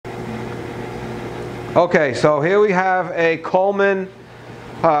Okay, so here we have a Kuhlmann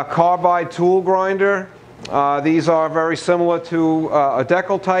carbide tool grinder. These are very similar to a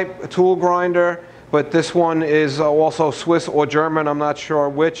decal type tool grinder, but this one is also Swiss or German, I'm not sure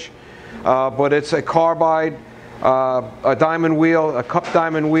which. But it's a carbide, a diamond wheel, a cup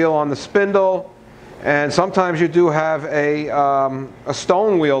diamond wheel on the spindle. And sometimes you do have a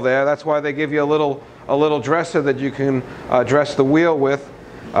stone wheel there. That's why they give you a little dresser that you can dress the wheel with.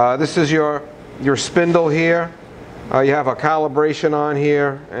 This is your spindle here. You have a calibration on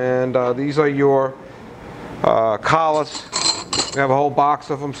here, and these are your collets. We have a whole box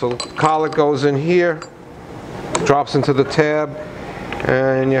of them. So the collet goes in here, drops into the tab,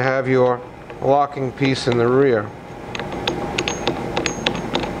 and you have your locking piece in the rear.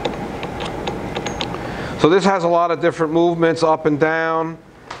 So this has a lot of different movements, up and down,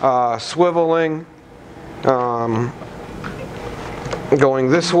 swiveling, going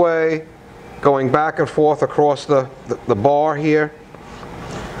this way, going back and forth across the bar here.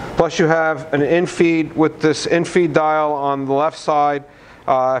 Plus you have an in-feed with this in-feed dial on the left side.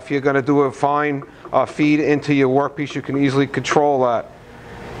 If you're going to do a fine feed into your workpiece, you can easily control that.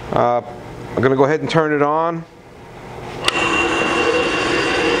 I'm going to go ahead and turn it on.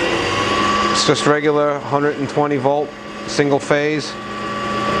 It's just regular 120 volt single phase.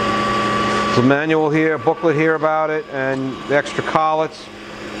 There's a manual here, a booklet here about it, and the extra collets.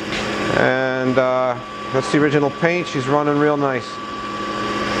 And that's the original paint. She's running real nice.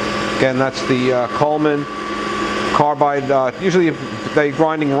 Again, that's the Kuhlmann carbide. Usually they're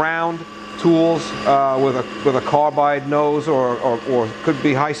grinding round tools with a carbide nose, or could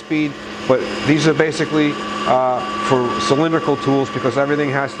be high speed. But these are basically for cylindrical tools, because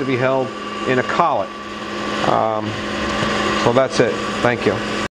everything has to be held in a collet. So that's it. Thank you.